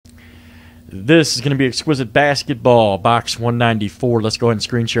This is going to be Exquisite Basketball, box 194. Let's go ahead and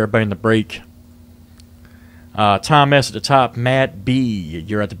screen share everybody in the break. Tom S. at the top, Matt B.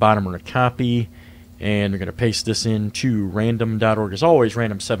 You're at the bottom of the copy. And we're going to paste this into random.org. As always,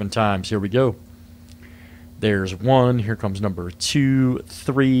 random 7 times. Here we go. There's 1. Here comes number 2,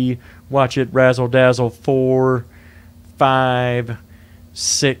 3. Watch it. Razzle dazzle. 4, 5,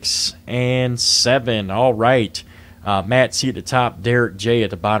 6, and 7. All right. Matt C. at the top. Derek J. at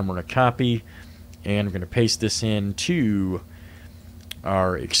the bottom of the copy. And we're going to paste this into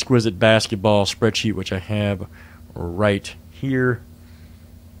our Exquisite Basketball spreadsheet, which I have right here.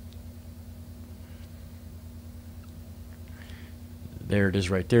 There it is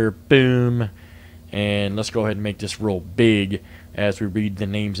right there. Boom. And let's go ahead and make this real big as we read the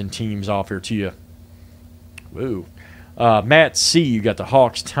names and teams off here to you. Woo. Matt C., you got the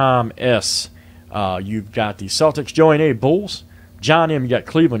Hawks. Tom S., you've got the Celtics. Joey A., Bulls. John M., you got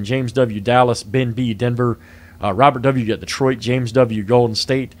Cleveland. James W., Dallas. Ben B., Denver. Robert W., you got Detroit. James W., Golden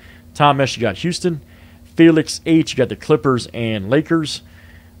State. Tom S., you got Houston. Felix H., you got the Clippers and Lakers.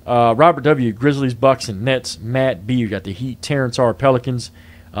 Robert W., Grizzlies, Bucks, and Nets. Matt B., you got the Heat. Terrence R., Pelicans.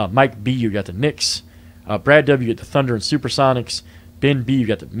 Mike B., you got the Knicks. Brad W., you got the Thunder and Supersonics. Ben B., you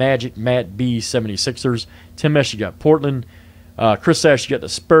got the Magic. Matt B., 76ers. Tim S., you got Portland. Chris S., you got the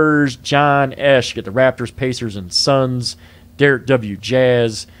Spurs. John S., you got the Raptors, Pacers, and Suns. Derek W.,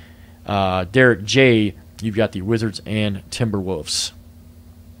 Jazz. Derek J., you've got the Wizards and Timberwolves.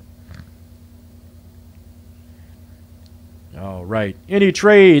 All right. Any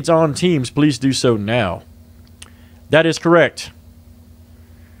trades on teams, please do so now. That is correct.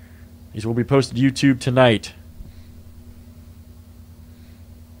 These will be posted to YouTube tonight.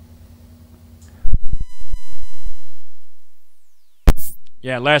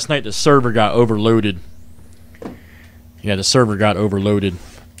 Yeah, last night the server got overloaded. Yeah, the server got overloaded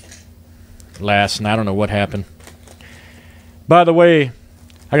last night. I don't know what happened. By the way,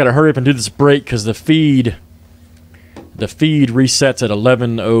 I got to hurry up and do this break because the feed resets at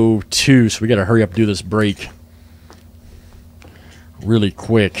 11:02, so we got to hurry up and do this break really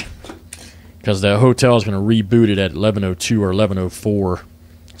quick because the hotel is going to reboot it at 11:02 or 11:04,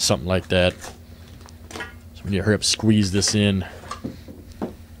 something like that. So we need to hurry up and squeeze this in.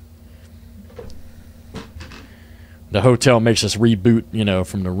 The hotel makes us reboot, you know,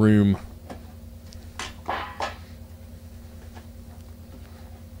 from the room.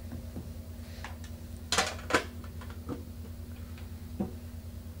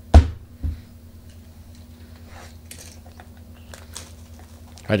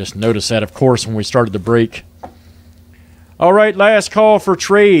 I just noticed that, of course, when we started the break. All right, last call for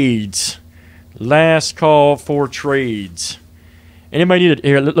trades. Last call for trades. Anybody need it?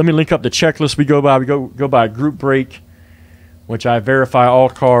 Here, let me link up the checklist we go by. We go by group break, which I verify all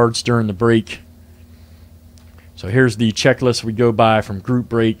cards during the break. So here's the checklist we go by from group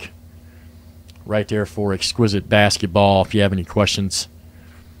break. Right there for Exquisite Basketball. If you have any questions,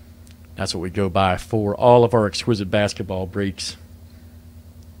 that's what we go by for all of our Exquisite Basketball breaks.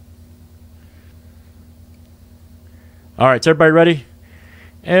 All right, is everybody ready?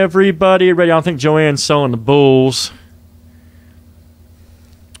 Everybody ready? I don't think Joanne's selling the Bulls.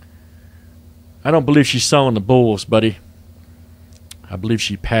 I don't believe she's selling the Bulls, buddy. I believe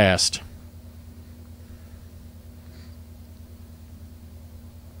she passed.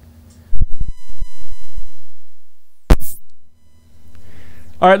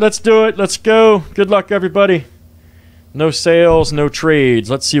 All right, let's do it. Let's go. Good luck, everybody. No sales, no trades.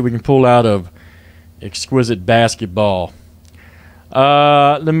 Let's see what we can pull out of Exquisite Basketball.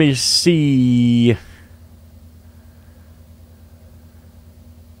 Let me see.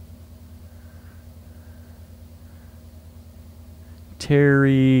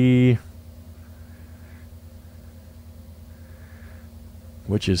 Terry,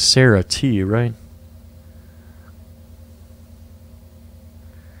 which is Sarah T, right?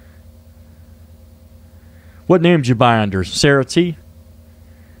 What name did you buy under? Sarah T?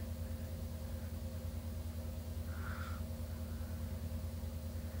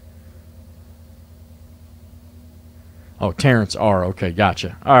 Oh, Terrence R. Okay,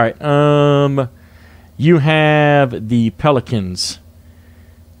 gotcha. All right. You have the Pelicans.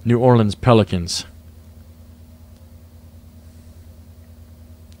 New Orleans Pelicans.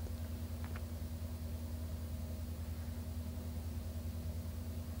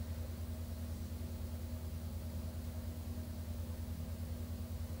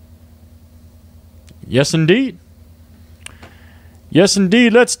 Yes, indeed. Yes,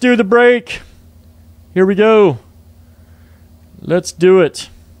 indeed. Let's do the break. Here we go. Let's do it.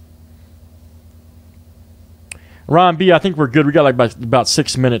 Ron B., I think we're good. We got like about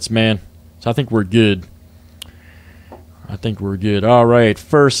 6 minutes, man. So I think we're good. I think we're good. All right,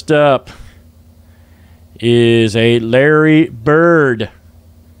 first up is a Larry Bird.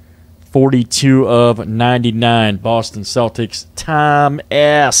 42 of 99. Boston Celtics. Tom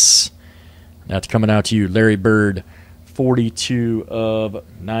S. That's coming out to you. Larry Bird. 42 of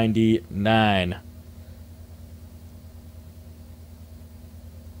 99.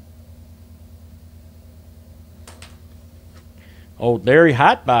 Oh, Larry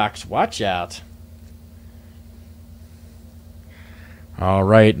Hotbox. Watch out. All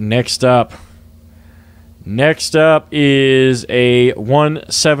right, next up. Next up is a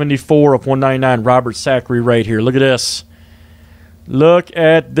 174 of 199 Robert Sacre right here. Look at this. Look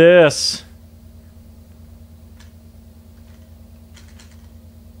at this.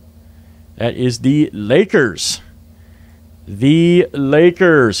 That is the Lakers. The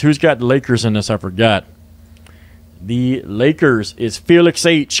Lakers. Who's got the Lakers in this? I forgot. The Lakers is Felix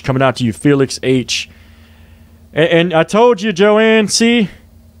H. Coming out to you, Felix H. And I told you, Joanne, see?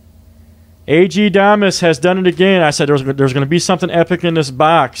 A.G. Damas has done it again. I said there's going to be something epic in this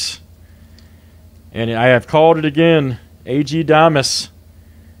box. And I have called it again. A.G. Damas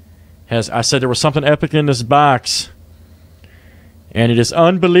I said there was something epic in this box. And it is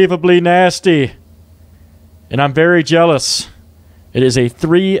unbelievably nasty. And I'm very jealous. It is a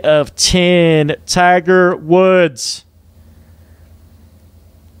 3 of 10 Tiger Woods.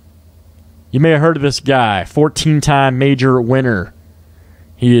 You may have heard of this guy. 14-time major winner.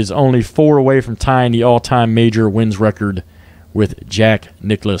 He is only 4 away from tying the all-time major wins record with Jack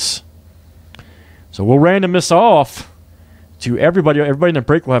Nicklaus. So we'll random this off to everybody. Everybody in the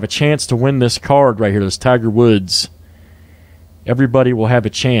break will have a chance to win this card right here, this Tiger Woods. Everybody will have a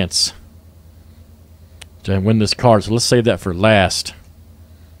chance to win this card. So let's save that for last.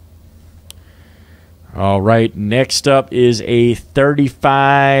 All right, next up is a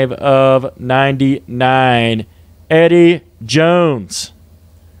 35 of 99 Eddie Jones.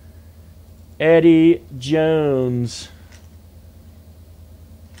 Eddie Jones.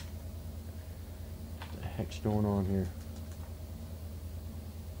 What the heck's going on here?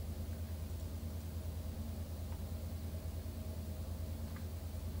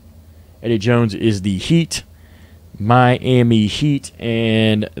 Eddie Jones is the Heat, Miami Heat,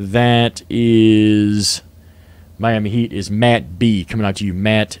 and that is Miami Heat is Matt B. Coming out to you,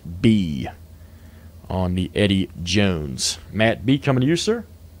 Matt B. on the Eddie Jones. Matt B. coming to you, sir.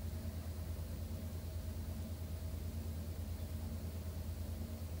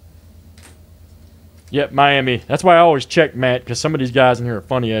 Yep, Miami. That's why I always check, Matt, because some of these guys in here are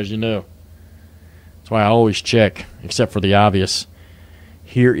funny, as you know. That's why I always check, except for the obvious.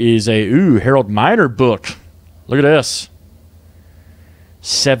 Here is a, Harold Miner book. Look at this.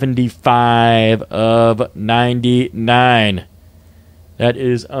 75 of 99. That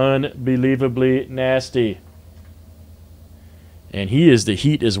is unbelievably nasty. And he is the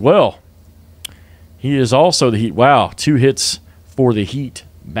Heat as well. He is also the Heat. Wow, 2 hits for the Heat.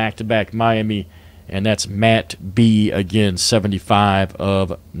 Back-to-back Miami. And that's Matt B. again, 75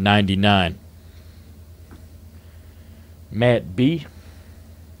 of 99. Matt B.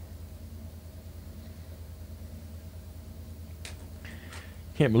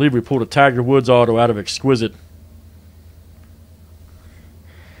 Can't believe we pulled a Tiger Woods auto out of Exquisite.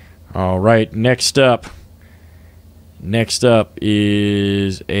 All right, next up. Next up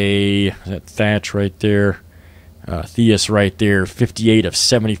is that Thatch right there. Theus right there, 58 of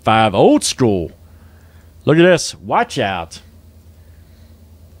 75. Old school. Look at this. Watch out.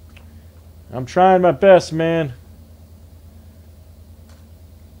 I'm trying my best, man.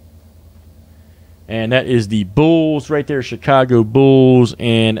 And that is the Bulls right there, Chicago Bulls.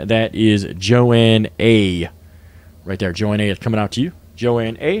 And that is Joanne A. Right there, Joanne A. is coming out to you.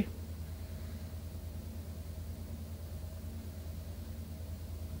 Joanne A.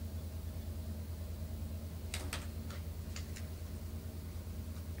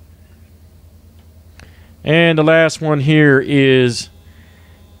 And the last one here is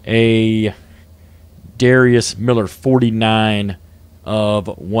a Darius Miller, 49 of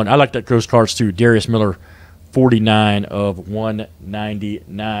 1. I like that Ghost cards too. Darius Miller, 49 of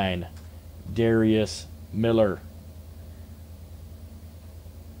 199. Darius Miller.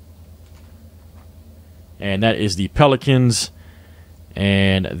 And that is the Pelicans.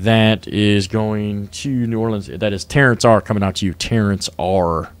 And that is going to New Orleans. That is Terrence R. coming out to you. Terrence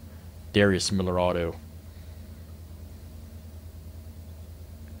R. Darius Miller auto.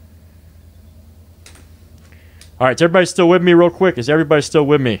 All right, is everybody still with me real quick? Is everybody still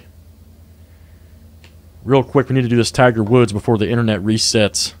with me? Real quick, we need to do this Tiger Woods before the internet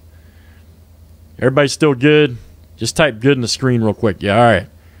resets. Everybody still good? Just type good in the screen real quick. Yeah, all right.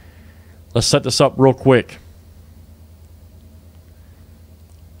 Let's set this up real quick.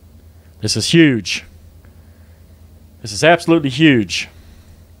 This is huge. This is absolutely huge.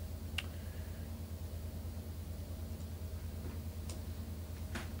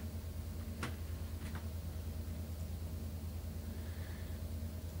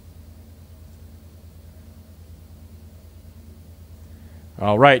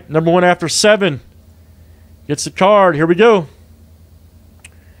 All right, number 1 after 7 gets the card. Here we go.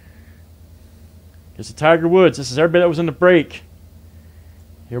 It's the Tiger Woods. This is everybody that was in the break.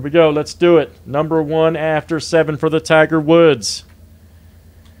 Here we go. Let's do it. Number 1 after 7 for the Tiger Woods.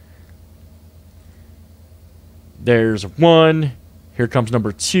 There's 1. Here comes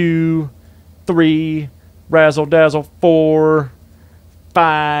number 2, 3, razzle dazzle 4,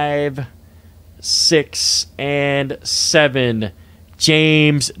 5, 6, and 7.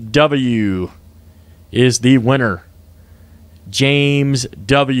 James W. is the winner. James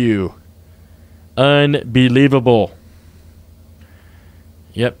W. Unbelievable.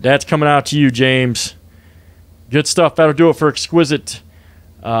 Yep, that's coming out to you, James. Good stuff. That'll do it for Exquisite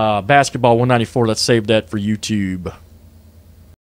Basketball 194. Let's save that for YouTube.